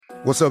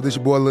What's up, this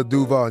your boy Lil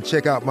Duval, and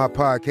check out my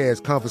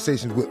podcast,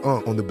 Conversations with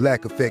Unc, on the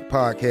Black Effect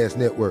Podcast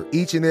Network.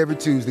 Each and every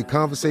Tuesday,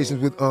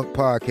 Conversations with Unc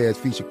podcast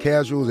feature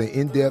casuals and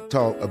in-depth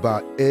talk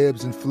about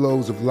ebbs and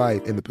flows of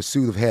life and the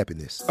pursuit of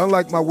happiness.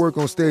 Unlike my work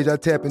on stage, I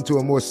tap into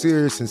a more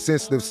serious and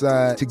sensitive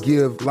side to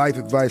give life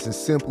advice and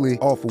simply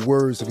offer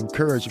words of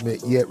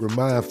encouragement, yet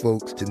remind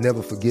folks to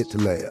never forget to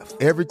laugh.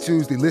 Every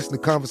Tuesday, listen to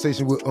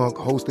Conversations with Unc,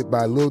 hosted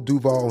by Lil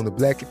Duval on the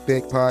Black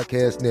Effect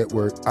Podcast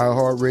Network,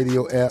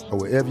 iHeartRadio app, or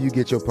wherever you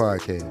get your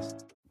podcasts.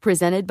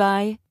 Presented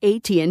by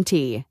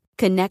AT&T.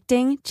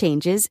 Connecting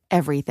changes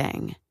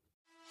everything.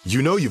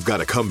 You know you've got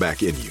a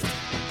comeback in you.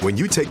 When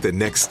you take the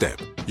next step,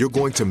 you're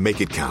going to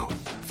make it count.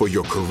 For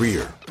your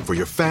career, for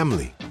your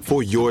family,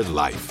 for your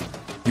life.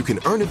 You can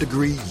earn a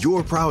degree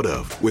you're proud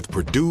of with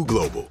Purdue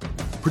Global.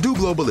 Purdue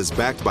Global is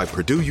backed by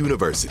Purdue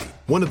University,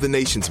 one of the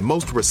nation's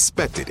most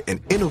respected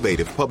and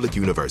innovative public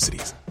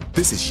universities.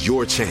 This is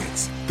your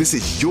chance. This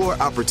is your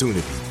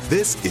opportunity.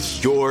 This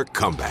is your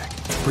comeback.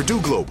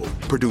 Purdue Global,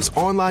 Purdue's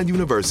online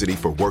university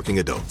for working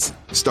adults.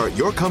 Start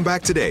your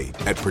comeback today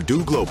at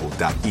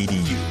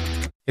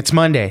purdueglobal.edu. It's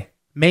Monday,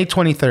 May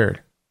 23rd.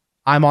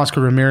 I'm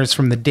Oscar Ramirez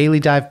from the Daily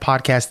Dive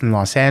podcast in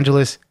Los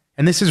Angeles,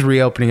 and this is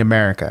Reopening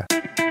America.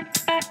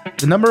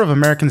 The number of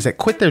Americans that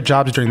quit their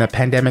jobs during the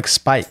pandemic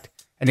spiked,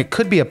 and it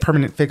could be a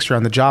permanent fixture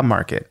on the job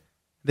market.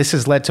 This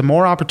has led to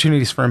more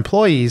opportunities for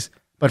employees,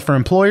 but for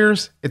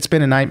employers, it's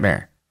been a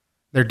nightmare.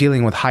 They're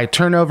dealing with high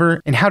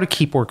turnover and how to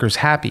keep workers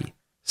happy.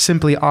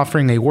 Simply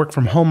offering a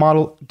work-from-home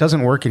model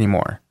doesn't work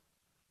anymore.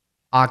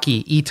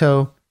 Aki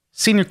Ito,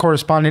 senior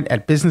correspondent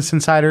at Business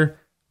Insider,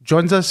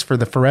 joins us for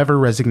the Forever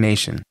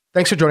Resignation.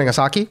 Thanks for joining us,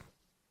 Aki.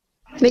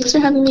 Thanks for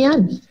having me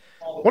on.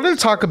 I wanted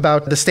to talk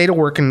about the state of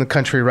work in the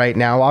country right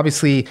now.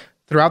 Obviously,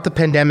 throughout the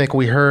pandemic,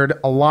 we heard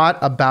a lot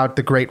about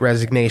the Great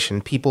Resignation,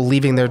 people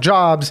leaving their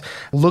jobs,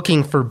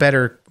 looking for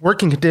better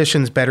working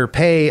conditions, better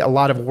pay. A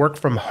lot of work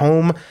from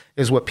home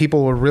is what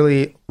people were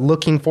really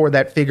looking for.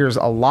 That figures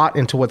a lot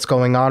into what's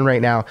going on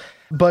right now.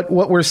 But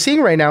what we're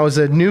seeing right now is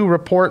a new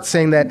report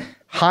saying that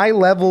high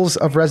levels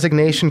of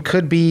resignation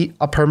could be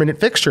a permanent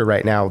fixture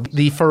right now.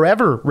 The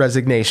forever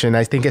resignation,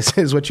 I think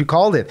is what you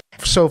called it.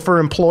 So for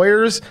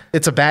employers,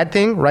 it's a bad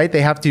thing, right?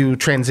 They have to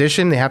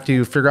transition. They have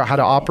to figure out how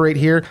to operate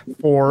here.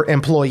 For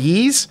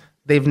employees,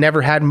 they've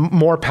never had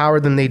more power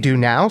than they do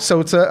now. So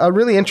it's a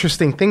really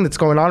interesting thing that's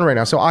going on right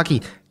now. So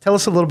Aki, tell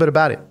us a little bit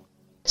about it.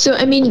 So,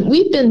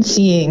 we've been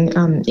seeing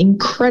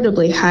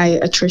incredibly high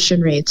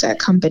attrition rates at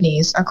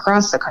companies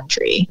across the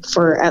country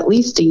for at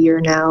least a year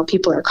now.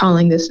 People are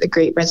calling this the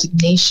Great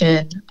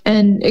Resignation,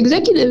 and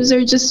executives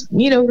are just,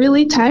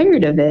 really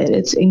tired of it.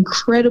 It's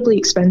incredibly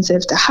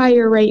expensive to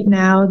hire right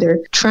now.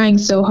 They're trying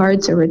so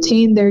hard to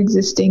retain their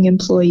existing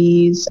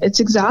employees. It's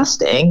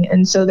exhausting.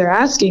 And so they're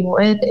asking,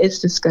 when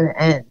is this going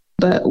to end?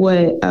 But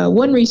what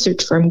one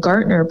research firm,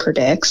 Gartner,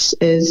 predicts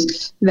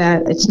is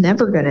that it's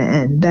never going to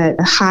end, that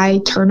high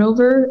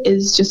turnover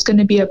is just going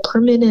to be a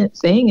permanent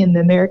thing in the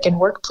American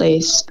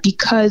workplace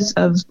because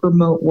of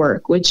remote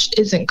work, which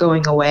isn't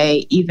going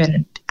away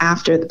even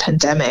after the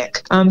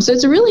pandemic. So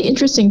it's a really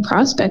interesting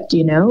prospect,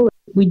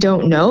 We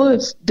don't know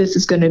if this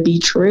is going to be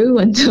true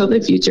until the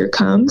future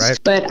comes. Right.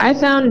 But I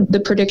found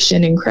the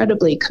prediction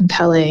incredibly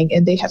compelling,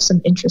 and they have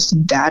some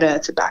interesting data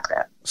to back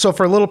that. So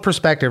for a little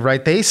perspective,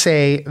 right, they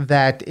say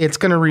that it's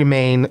going to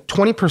remain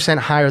 20%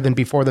 higher than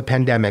before the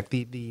pandemic,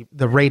 the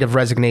rate of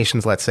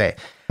resignations, let's say.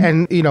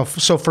 And,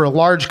 so for a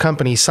large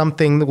company,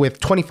 something with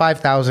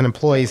 25,000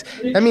 employees,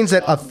 that means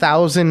that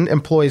 1,000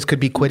 employees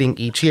could be quitting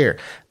each year.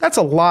 That's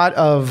a lot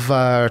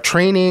of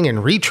training and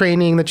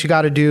retraining that you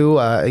got to do,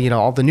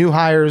 all the new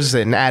hires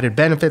and added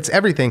benefits,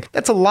 everything.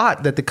 That's a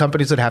lot that the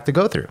companies would have to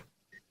go through.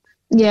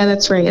 Yeah,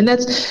 that's right. And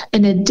that's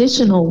an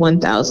additional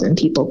 1,000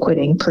 people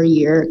quitting per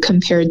year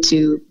compared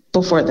to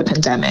before the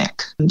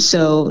pandemic.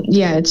 So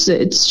yeah,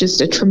 it's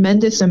just a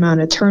tremendous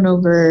amount of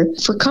turnover.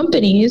 For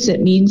companies,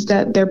 it means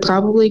that they're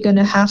probably going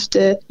to have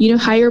to,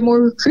 hire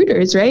more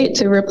recruiters, right,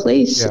 to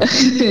replace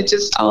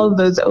just all of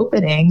those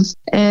openings.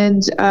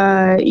 And,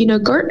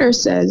 Gartner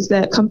says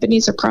that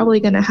companies are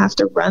probably going to have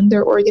to run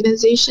their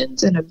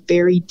organizations in a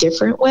very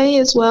different way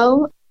as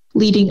well.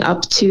 Leading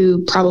up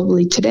to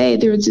probably today,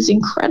 there was this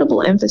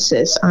incredible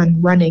emphasis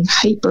on running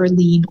hyper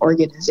lean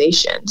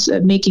organizations,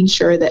 making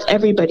sure that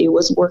everybody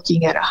was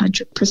working at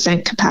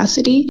 100%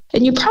 capacity.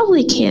 And you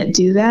probably can't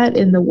do that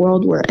in the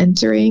world we're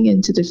entering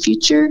into the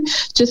future,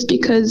 just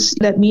because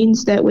that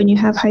means that when you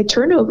have high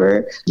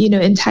turnover,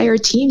 entire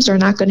teams are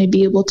not going to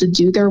be able to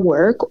do their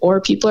work,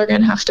 or people are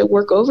going to have to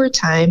work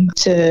overtime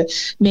to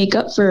make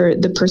up for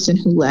the person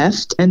who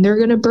left, and they're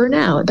going to burn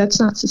out. That's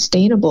not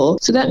sustainable.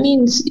 So that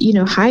means,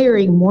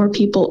 hiring more more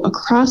people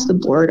across the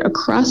board,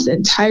 across the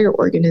entire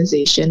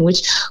organization,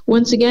 which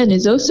once again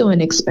is also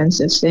an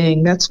expensive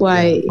thing. That's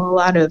why a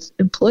lot of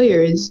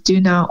employers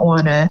do not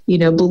want to,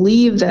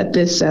 believe that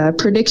this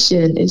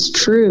prediction is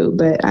true.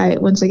 But I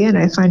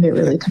find it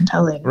really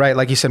compelling. Right.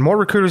 Like you said, more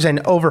recruiters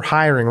and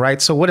overhiring,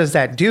 right? So what does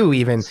that do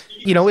even?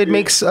 It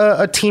makes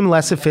a team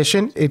less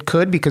efficient. It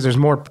could, because there's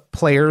more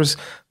players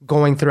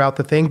going throughout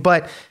the thing.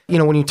 But,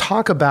 when you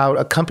talk about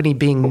a company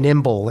being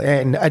nimble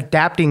and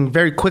adapting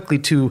very quickly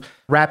to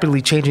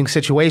rapidly changing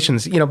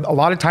situations, a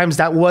lot of times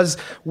that was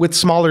with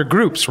smaller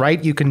groups,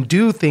 right? You can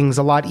do things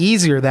a lot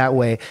easier that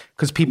way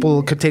because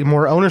people could take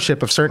more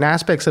ownership of certain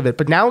aspects of it.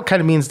 But now it kind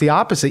of means the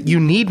opposite. You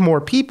need more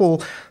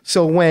people.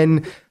 So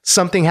when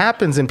something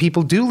happens and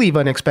people do leave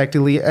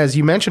unexpectedly, as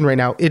you mentioned right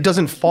now, it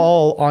doesn't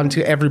fall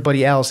onto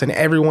everybody else and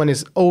everyone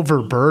is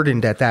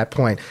overburdened at that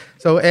point.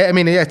 So,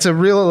 it's a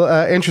real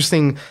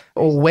interesting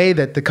way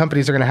that the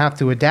companies are going to have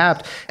to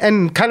adapt.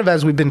 And kind of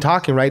as we've been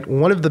talking, right,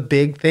 one of the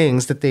big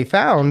things that they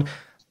found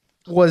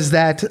was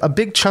that a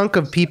big chunk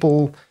of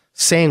people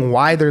saying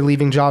why they're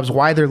leaving jobs,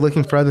 why they're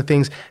looking for other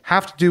things,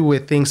 have to do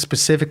with things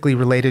specifically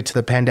related to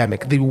the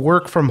pandemic. The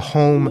work from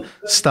home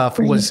stuff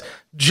was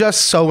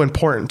just so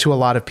important to a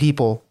lot of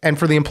people. And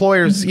for the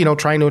employers,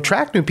 trying to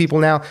attract new people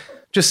now,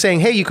 just saying,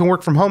 hey, you can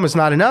work from home is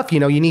not enough. You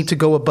need to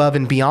go above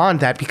and beyond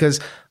that, because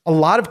a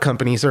lot of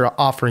companies are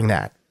offering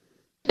that.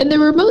 And the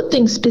remote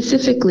thing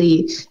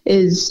specifically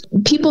is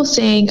people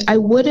saying, I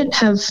wouldn't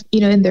have,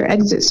 in their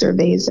exit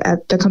surveys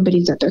at the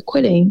companies that they're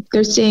quitting,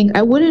 they're saying,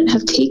 I wouldn't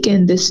have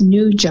taken this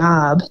new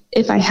job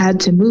if I had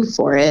to move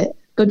for it.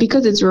 But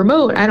because it's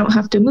remote, I don't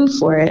have to move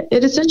for it.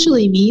 It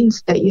essentially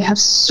means that you have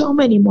so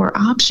many more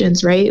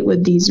options, right,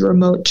 with these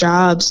remote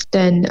jobs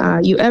than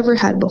you ever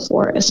had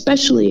before,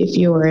 especially if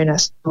you were in a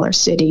smaller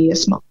city, a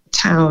small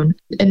town.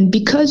 And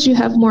because you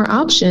have more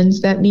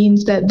options, that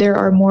means that there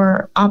are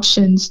more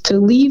options to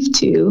leave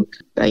to,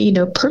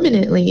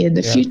 permanently in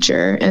the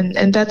future.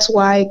 And that's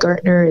why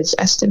Gartner is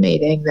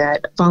estimating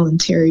that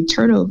voluntary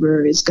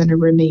turnover is going to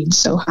remain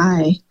so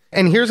high.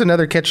 And here's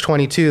another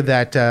catch-22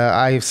 that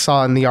I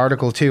saw in the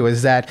article too,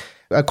 is that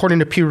according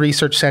to Pew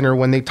Research Center,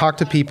 when they talk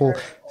to people,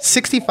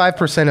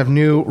 65% of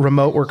new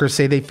remote workers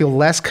say they feel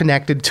less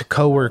connected to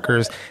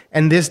coworkers.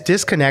 And this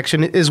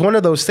disconnection is one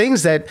of those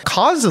things that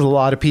causes a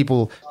lot of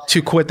people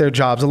to quit their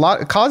jobs.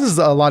 It causes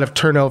a lot of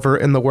turnover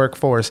in the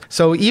workforce.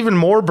 So even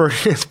more burden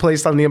is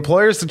placed on the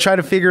employers to try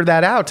to figure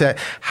that out,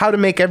 how to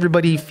make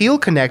everybody feel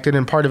connected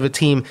and part of a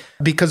team.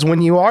 Because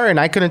when you are, and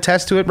I can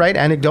attest to it, right,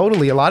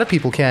 anecdotally, a lot of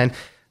people can,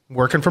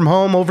 working from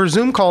home over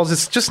Zoom calls,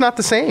 it's just not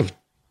the same.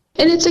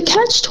 And it's a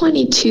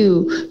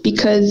catch-22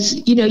 because,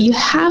 you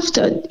have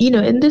to,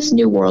 in this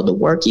new world of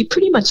work, you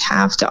pretty much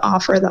have to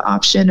offer the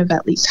option of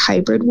at least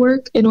hybrid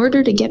work in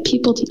order to get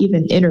people to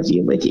even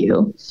interview with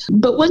you.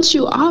 But once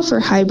you offer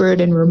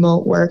hybrid and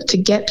remote work to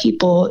get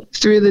people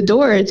through the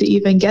door, to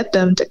even get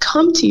them to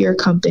come to your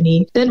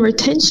company, then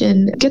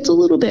retention gets a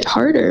little bit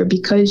harder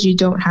because you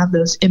don't have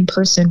those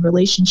in-person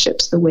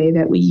relationships the way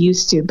that we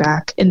used to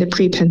back in the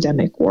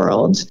pre-pandemic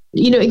world.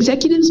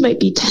 Executives might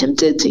be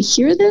tempted to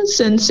hear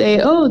this and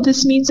say, oh,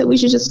 this means that we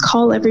should just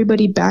call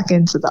everybody back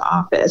into the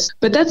office.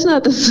 But that's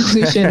not the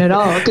solution at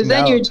all, because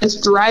then you're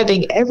just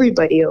driving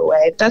everybody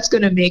away. That's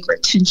going to make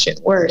retention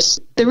worse.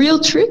 The real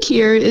trick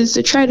here is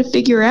to try to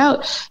figure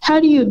out, how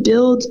do you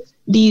build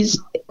these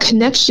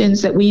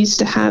connections that we used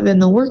to have in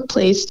the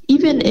workplace,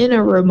 even in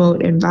a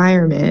remote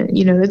environment?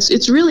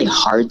 It's really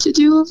hard to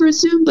do over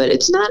Zoom, but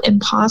it's not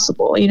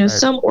impossible. Right.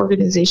 Some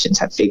organizations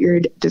have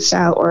figured this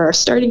out or are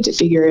starting to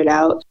figure it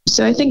out.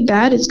 So I think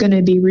that is going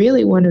to be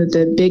really one of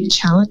the big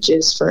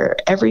challenges for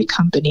every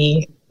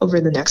company over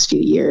the next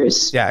few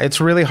years. Yeah,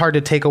 it's really hard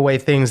to take away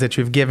things that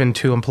you've given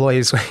to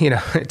employees,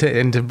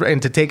 and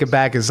to take it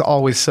back is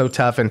always so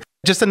tough. And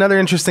just another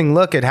interesting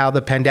look at how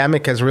the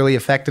pandemic has really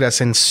affected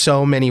us in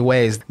so many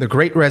ways. The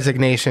Great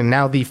Resignation,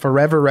 now the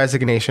Forever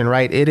Resignation,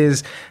 right? It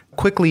is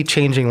quickly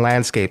changing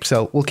landscape.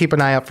 So we'll keep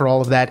an eye out for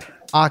all of that.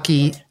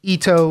 Aki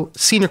Ito,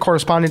 senior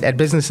correspondent at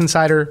Business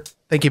Insider,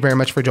 thank you very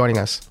much for joining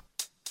us.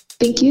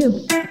 Thank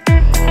you.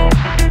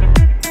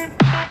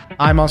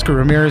 I'm Oscar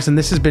Ramirez, and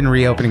this has been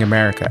Reopening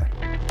America.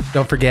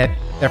 Don't forget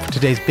that for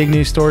today's big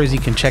news stories, you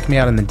can check me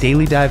out on the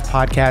Daily Dive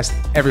podcast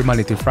every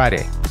Monday through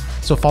Friday.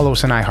 So follow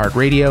us on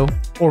iHeartRadio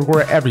or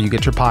wherever you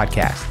get your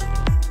podcast.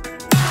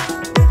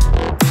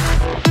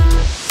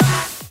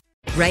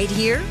 Right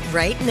here,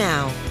 right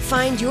now.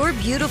 Find your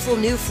beautiful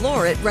new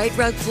floor at Rite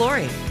Rug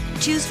Flooring.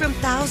 Choose from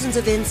thousands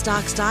of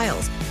in-stock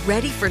styles,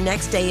 ready for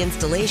next day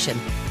installation,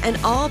 and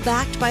all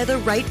backed by the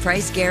right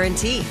price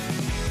guarantee.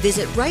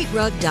 Visit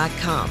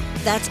riterug.com.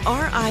 That's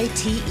RITERUG.com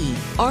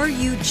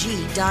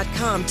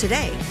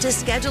today to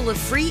schedule a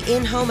free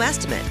in-home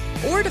estimate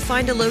or to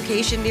find a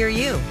location near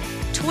you.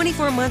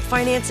 24-month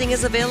financing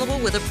is available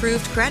with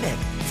approved credit.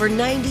 For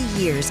 90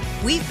 years,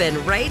 we've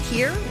been right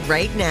here,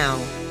 right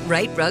now.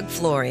 Rite Rug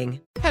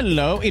Flooring.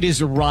 Hello, it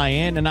is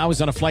Ryan, and I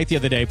was on a flight the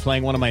other day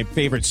playing one of my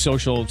favorite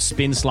social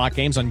spin slot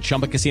games on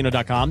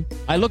ChumbaCasino.com.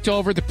 I looked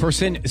over at the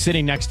person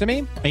sitting next to me,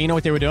 and you know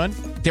what they were doing?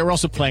 They were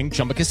also playing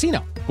Chumba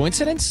Casino.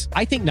 Coincidence?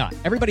 I think not.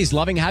 Everybody's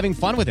loving having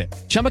fun with it.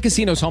 Chumba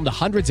Casino is home to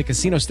hundreds of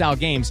casino-style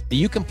games that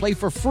you can play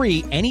for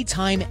free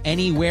anytime,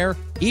 anywhere,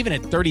 even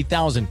at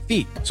 30,000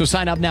 feet. So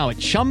sign up now at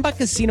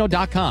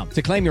ChumbaCasino.com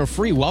to claim your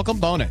free welcome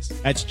bonus.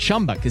 That's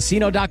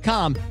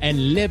ChumbaCasino.com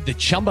and live the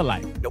Chumba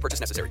life. No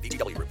purchase necessary.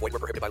 VGW. Void where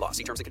prohibited by law.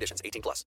 See terms and conditions. 18+.